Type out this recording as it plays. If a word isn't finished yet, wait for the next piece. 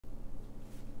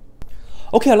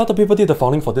Okay, a lot of people did the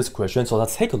following for this question, so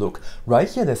let's take a look. Right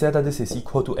here, they said that this is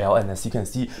equal to L, and as you can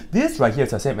see, this right here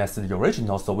is the same as the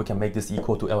original, so we can make this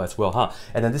equal to L as well, huh?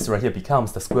 And then this right here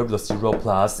becomes the square root of 0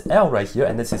 plus L right here,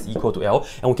 and this is equal to L,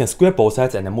 and we can square both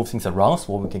sides and then move things around,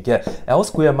 so we can get L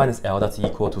squared minus L, that's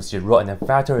equal to 0, and then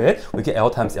factor it, we get L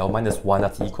times L minus 1,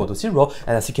 that's equal to 0,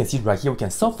 and as you can see right here, we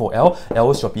can solve for L,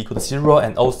 L should be equal to 0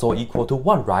 and also equal to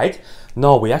 1, right?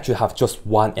 No, we actually have just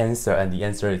one answer, and the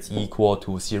answer is equal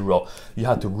to 0. You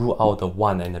have to rule out the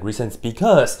 1, and the reason is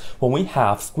because when we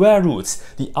have square roots,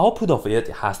 the output of it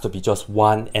has to be just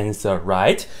one answer,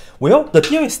 right? Well, the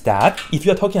deal is that if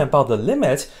you're talking about the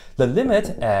limit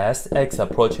as x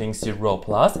approaching 0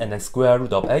 plus, and then square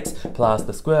root of x plus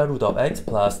the square root of x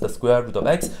plus the square root of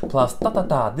x plus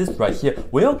this right here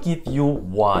will give you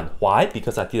 1. Why?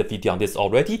 Because I did a video on this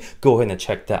already. Go ahead and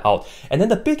check that out. And then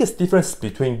the biggest difference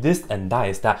between this and that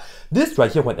is that this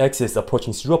right here, when x is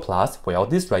approaching 0 plus, well,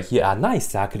 this right here are not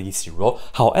exactly 0.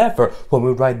 However, when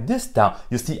we write this down,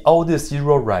 you see all this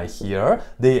 0 right here,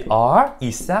 they are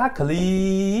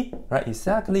exactly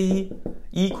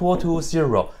equal to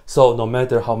 0. So no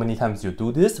matter how many times you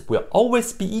do this, will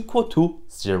always be equal to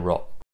 0.